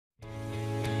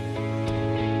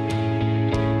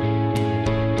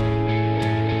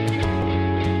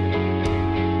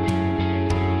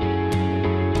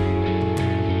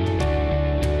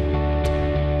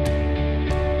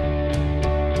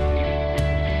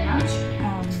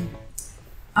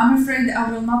I'm afraid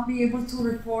I will not be able to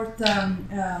report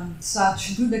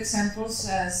such good examples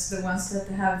as the ones that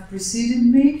have preceded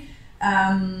me.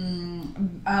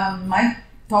 My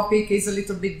topic is a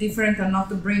little bit different. I'm not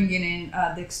bringing in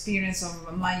the experience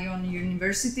of my own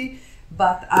university,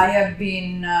 but I have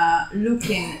been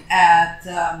looking at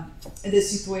the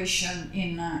situation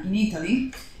in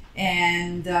Italy,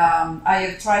 and I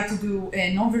have tried to do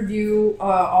an overview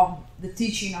of the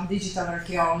teaching of digital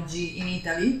archaeology in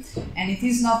Italy, and it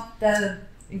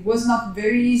was not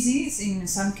very easy in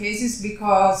some cases,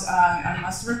 because I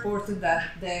must report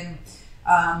that the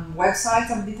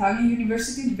websites of the Italian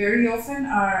university very often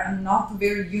are not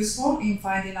very useful in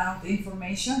finding out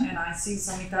information, and I see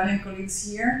some Italian colleagues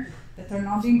here that are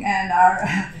nodding and are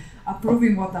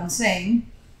approving what I'm saying.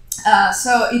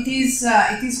 So it is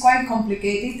quite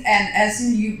complicated, and as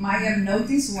you might have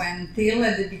noticed when Till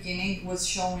at the beginning was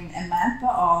showing a map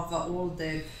of all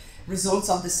the results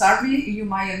of the survey, you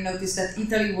might have noticed that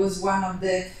Italy was one of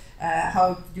the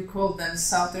how do you call them,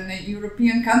 Southern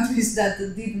European countries that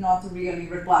did not really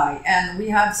reply. And we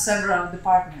have several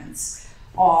departments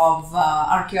of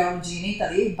archaeology in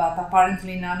Italy, but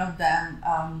apparently none of them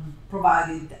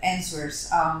provided answers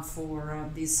for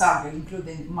this survey,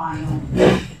 including my own.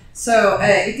 So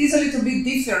it is a little bit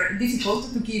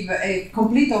difficult to give a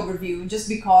complete overview, just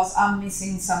because I'm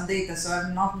missing some data, so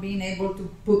I've not been able to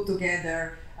put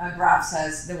together graphs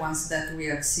as the ones that we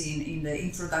have seen in the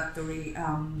introductory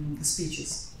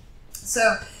speeches.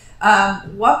 So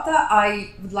what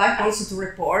I would like also to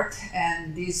report,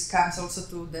 and this comes also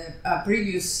to the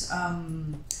previous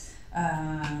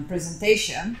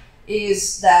presentation,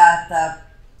 is that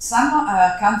some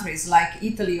countries like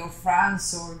Italy or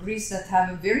France or Greece that have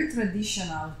a very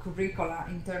traditional curricula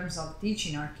in terms of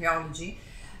teaching archaeology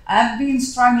have been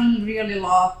struggling really a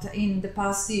lot in the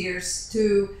past years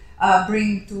to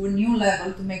bring to a new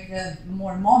level, to make a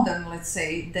more modern, let's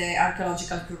say, the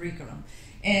archaeological curriculum.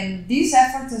 And this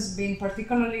effort has been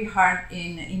particularly hard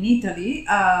in Italy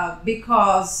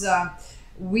because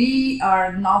we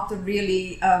are not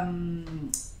really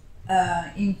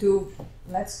into,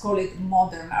 let's call it,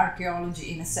 modern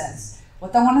archaeology in a sense.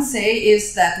 What I want to say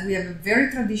is that we have a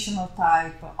very traditional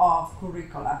type of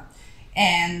curricula.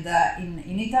 And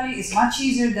in Italy, it's much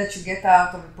easier that you get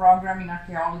out of a program in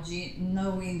archaeology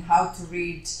knowing how to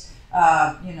read,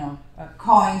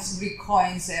 coins, Greek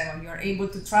coins. You're able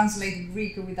to translate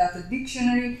Greek without a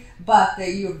dictionary, but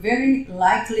you very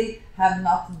likely have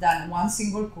not done one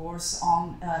single course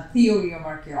on theory of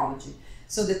archaeology.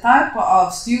 So the type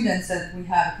of students that we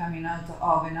have coming out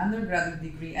of an undergraduate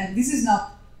degree, and this is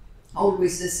not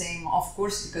always the same, of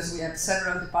course, because we have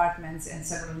several departments and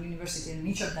several universities, and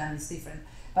each of them is different.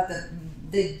 But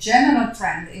the general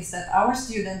trend is that our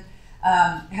students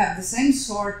have the same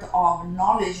sort of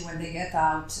knowledge when they get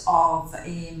out of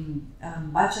a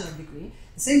bachelor degree,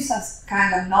 the same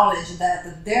kind of knowledge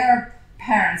that their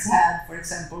parents had, for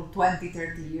example, 20,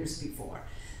 30 years before.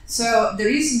 So there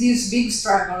is this big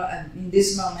struggle in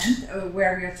this moment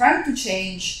where we are trying to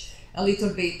change a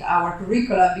little bit our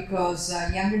curricula, because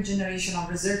younger generation of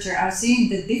researchers are seeing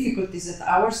the difficulties that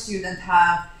our students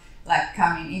have, like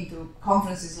coming into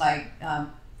conferences like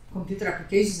computer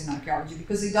applications in archaeology,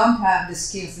 because they don't have the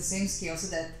skills, the same skills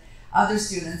that other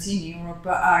students in Europe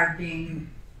are being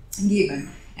given.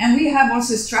 And we have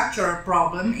also a structural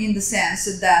problem in the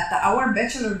sense that our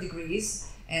bachelor degrees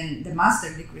and the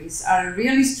master degrees are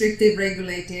really strictly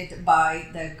regulated by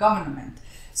the government.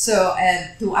 So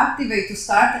to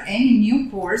start any new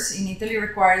course in Italy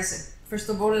requires, first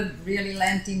of all, a really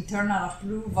lengthy internal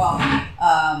approval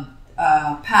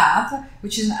path,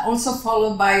 which is also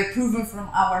followed by approval from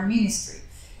our ministry.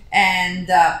 And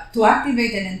to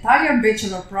activate an entire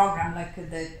bachelor program, like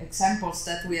the examples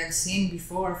that we have seen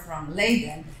before from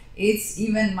Leiden, it's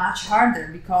even much harder,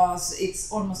 because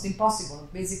it's almost impossible.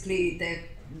 Basically,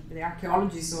 the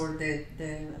archaeologists or the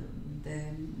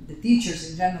teachers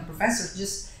in general, professors,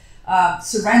 just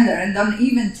surrender and don't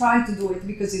even try to do it,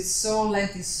 because it's so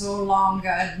lengthy, so long,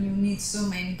 you need so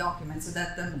many documents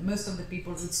that most of the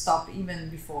people would stop even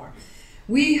before.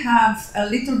 We have a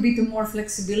little bit more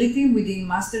flexibility within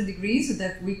master degrees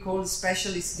that we call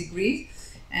specialist degrees,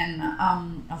 and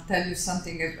I'll tell you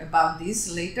something about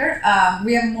this later.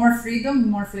 We have more freedom,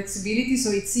 more flexibility,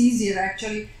 so it's easier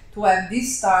actually to have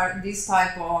this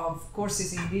type of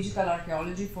courses in digital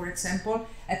archaeology, for example,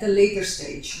 at a later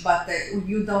stage, but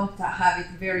you don't have it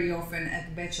very often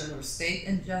at bachelor stage,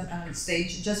 and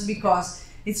just because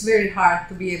it's very hard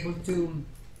to be able to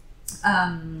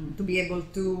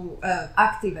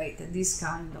activate this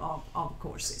kind of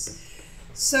courses.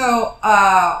 So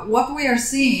what we are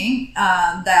seeing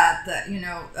that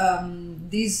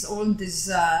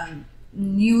these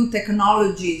new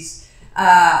technologies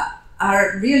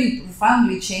are really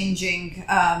profoundly changing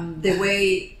the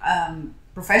way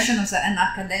professionals and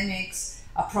academics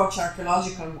approach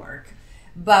archaeological work.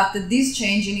 But this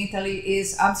change in Italy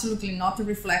is absolutely not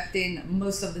reflected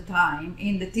most of the time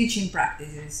in the teaching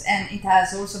practices, and it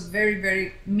has also very,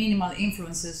 very minimal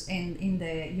influences in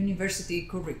the university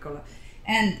curricula.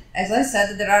 And as I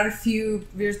said, there are a few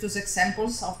virtuous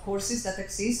examples of courses that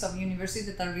exist of universities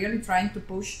that are really trying to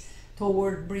push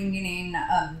toward bringing in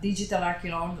digital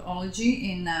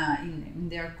archaeology in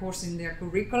their course, in their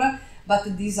curricula,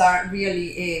 but these are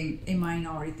really a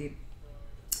minority.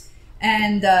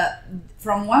 And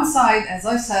from one side, as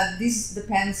I said, this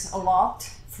depends a lot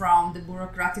from the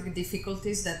bureaucratic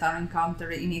difficulties that are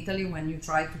encountered in Italy when you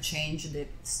try to change the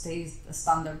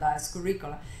state-standardized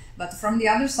curricula. But from the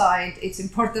other side, it's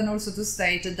important also to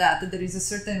state that there is a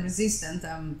certain resistance,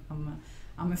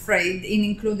 I'm afraid, in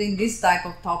including this type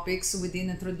of topics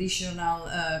within a traditional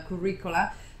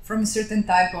curricula from a certain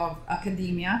type of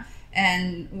academia,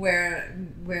 and where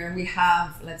we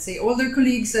have, let's say, older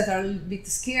colleagues that are a little bit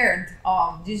scared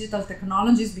of digital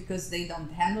technologies because they don't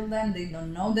handle them, they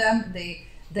don't know them,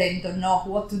 they don't know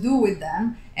what to do with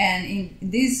them, and in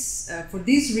this for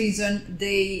this reason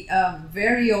they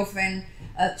very often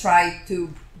try to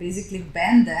basically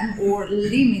ban them or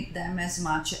limit them as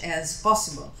much as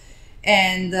possible.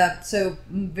 And so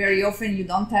very often you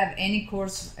don't have any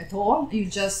course at all. You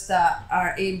just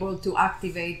are able to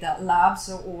activate labs,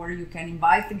 or you can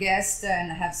invite the guests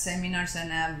and have seminars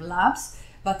and have labs,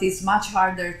 but it's much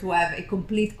harder to have a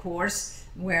complete course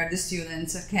where the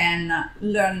students can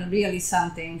learn really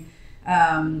something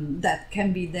that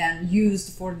can be then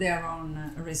used for their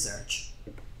own research.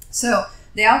 So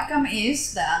the outcome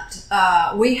is that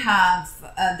we have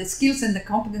the skills and the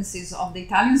competencies of the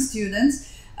Italian students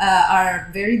are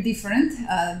very different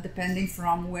depending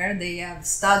from where they have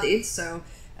studied. So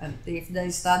if they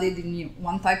studied in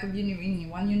one type of in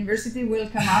one university, will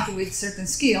come out with certain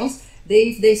skills.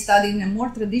 If they study in a more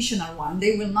traditional one,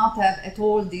 they will not have at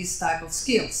all these type of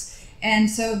skills. And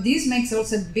so this makes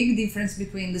also a big difference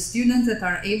between the students that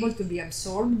are able to be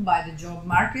absorbed by the job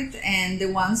market and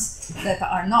the ones that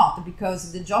are not,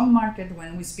 because the job market,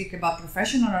 when we speak about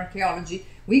professional archaeology,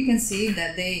 we can see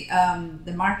that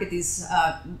the market is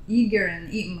eager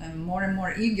and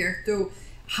more eager to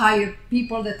hire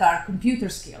people that are computer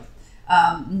skilled.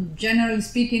 Generally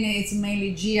speaking, it's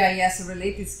mainly GIS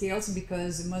related skills,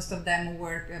 because most of them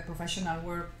work, professional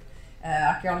work,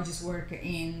 archaeologists work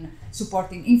in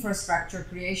supporting infrastructure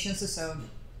creations, so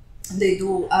they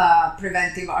do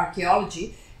preventive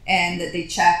archaeology, and they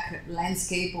check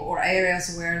landscape or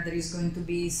areas where there is going to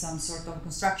be some sort of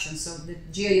construction. So the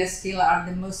GIS skills are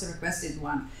the most requested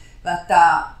one. But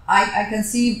I can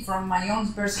see from my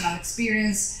own personal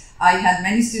experience, I had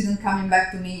many students coming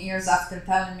back to me years after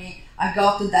telling me, I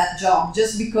got to that job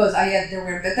just because there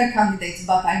were better candidates,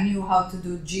 but I knew how to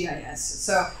do GIS.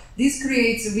 So this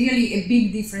creates really a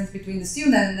big difference between the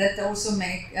students, and that also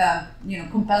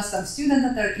compels some students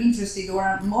that are interested or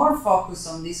are more focused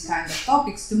on these kind of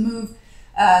topics to move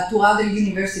to other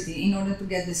university in order to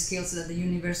get the skills that the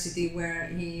university where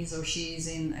he is or she is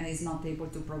in is not able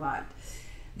to provide.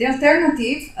 The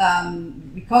alternative,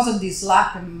 because of this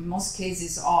lack in most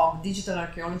cases of digital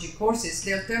archaeology courses,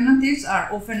 the alternatives are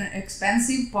often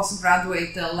expensive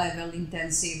postgraduate level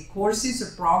intensive courses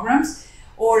or programs,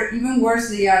 or even worse,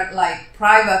 they are like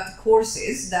private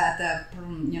courses that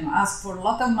ask for a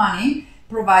lot of money,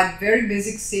 provide very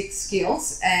basic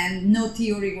skills and no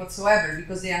theory whatsoever,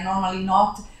 because they are normally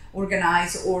not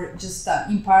organized or just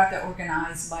in part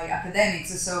organized by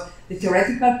academics. So the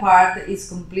theoretical part is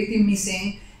completely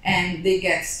missing, and they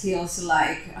get skills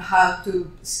like how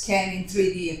to scan in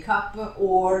 3D a cup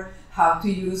or how to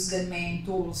use the main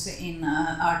tools in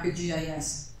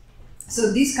ArcheGIS.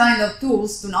 So these kind of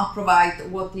tools do not provide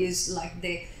what is like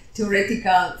the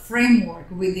theoretical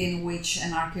framework within which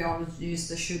an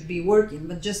archaeologist should be working,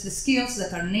 but just the skills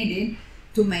that are needed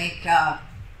to make a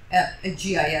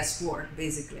GIS work,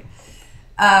 basically.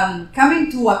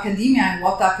 Coming to academia and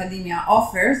what academia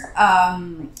offers,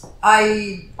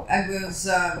 I was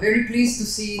very pleased to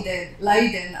see the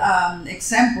Leiden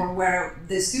example where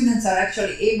the students are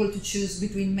actually able to choose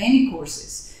between many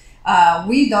courses.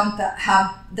 We don't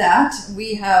have that.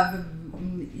 We have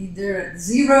either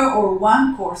 0 or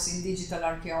 1 course in digital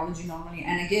archaeology normally,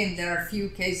 and again there are a few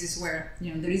cases where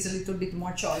there is a little bit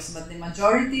more choice, but the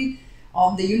majority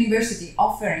of the university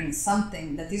offering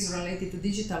something that is related to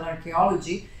digital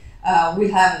archaeology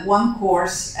will have 1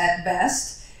 course at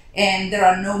best, and there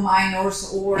are no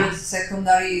minors or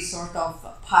secondary sort of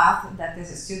path that a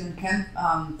student can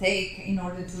take in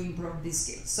order to improve these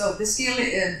skills. So the skill,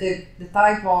 the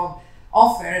type of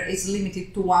offer is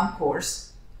limited to one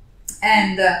course,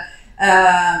 and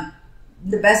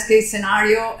the best case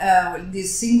scenario,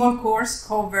 this single course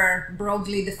cover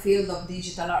broadly the field of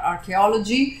digital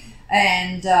archaeology,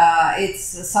 and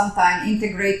it's sometimes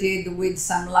integrated with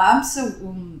some labs.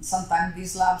 Sometimes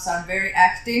these labs are very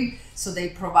active, so they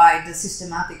provide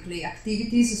systematically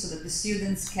activities so that the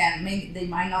students can they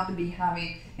might not be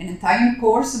having an entire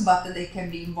course, but they can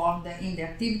be involved in the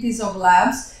activities of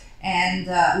labs and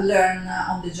learn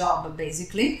on the job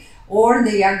basically. Or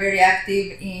they are very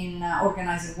active in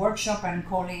organizing workshops and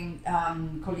calling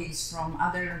colleagues from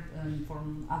other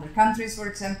countries, for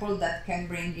example, that can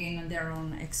bring in their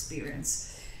own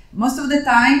experience. Most of the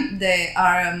time,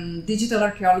 digital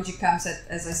archaeology comes at,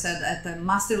 as I said, at the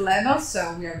master level,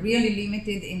 so we are really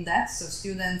limited in that. So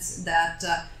students that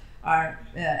are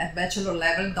at bachelor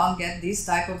level don't get these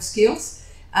type of skills.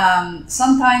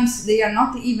 Sometimes they are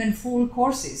not even full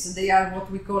courses. They are what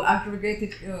we call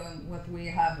aggregated.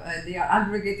 They are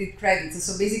aggregated credits.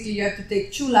 So basically, you have to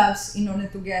take 2 labs in order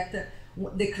to get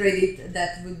the credit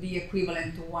that would be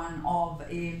equivalent to one of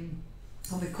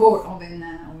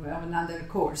another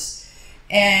course.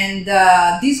 And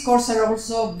these courses are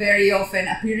also very often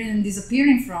appearing and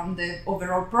disappearing from the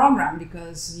overall program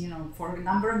because, you know, for a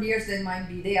number of years they might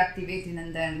be deactivated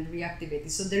and then reactivated.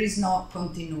 So there is no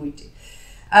continuity.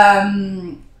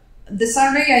 The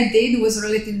survey I did was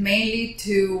related mainly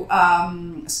to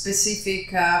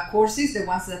specific courses, the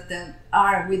ones that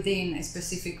are within a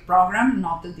specific program,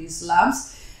 not these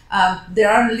labs. There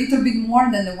are a little bit more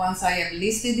than the ones I have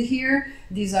listed here.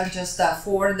 These are just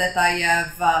 4 that I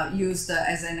have used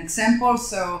as an example.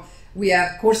 So we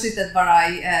have courses that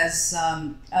vary as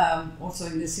also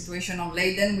in the situation of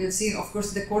Leiden. We'll see, of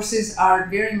course, the courses are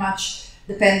very much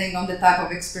depending on the type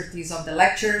of expertise of the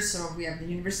lecturers. So we have the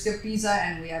University of Pisa,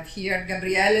 and we have here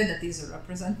Gabriele, that is a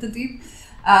representative,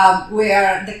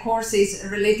 where the course is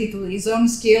related to his own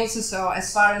skills. So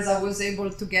as far as I was able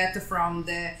to get from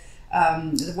the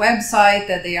website,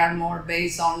 they are more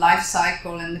based on life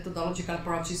cycle and methodological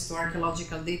approaches to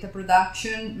archaeological data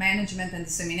production, management and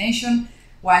dissemination,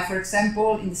 while, for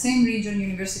example, in the same region,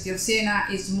 University of Siena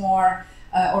is more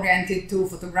oriented to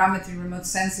photogrammetry, remote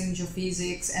sensing,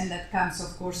 geophysics, and that comes,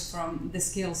 of course, from the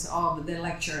skills of the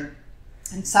lecturer.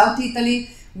 In South Italy,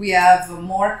 we have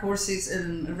more courses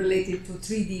related to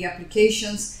 3D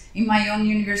applications. In my own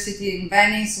university in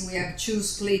Venice, we have 2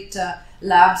 split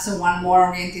labs, one more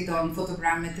oriented on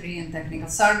photogrammetry and technical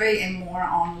survey, and more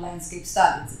on landscape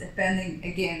studies, depending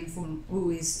again from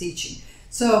who is teaching.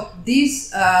 So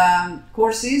these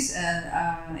courses,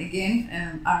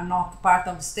 again, are not part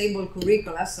of stable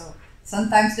curricula, so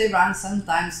sometimes they run,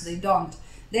 sometimes they don't.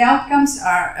 The outcomes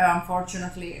are,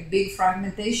 unfortunately, a big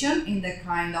fragmentation in the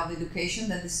kind of education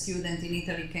that the student in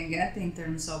Italy can get in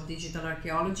terms of digital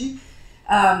archaeology.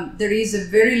 There is a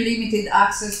very limited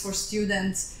access for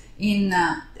students in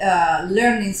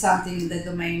learning something in the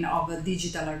domain of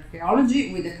digital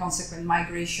archaeology, with a consequent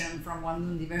migration from one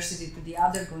university to the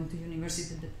other, going to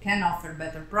universities that can offer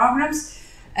better programs.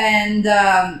 And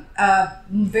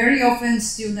very often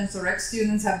students or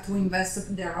ex-students have to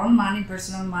invest their own money,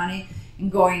 personal money, in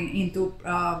going into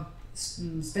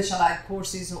specialized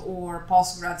courses or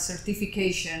postgrad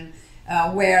certification,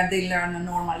 where they learn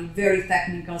normally very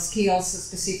technical skills,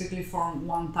 specifically from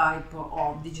one type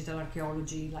of digital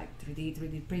archaeology, like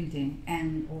 3D printing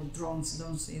and or drones.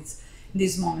 Drones is in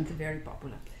this moment very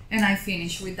popular. And I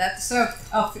finish with that. So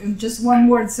just one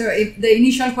word. So if the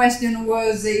initial question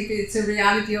was if it's a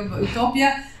reality of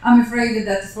utopia, I'm afraid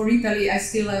that for Italy I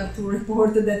still have to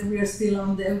report that we are still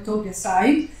on the utopia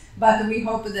side. But we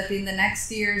hope that in the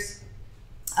next years,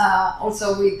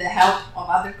 also with the help of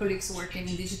other colleagues working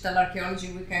in digital archaeology,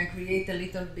 we can create a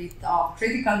little bit of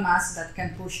critical mass that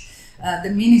can push the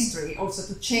ministry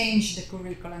also to change the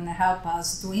curriculum and help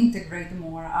us to integrate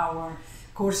more our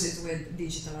courses with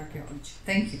digital archaeology.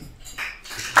 Thank you.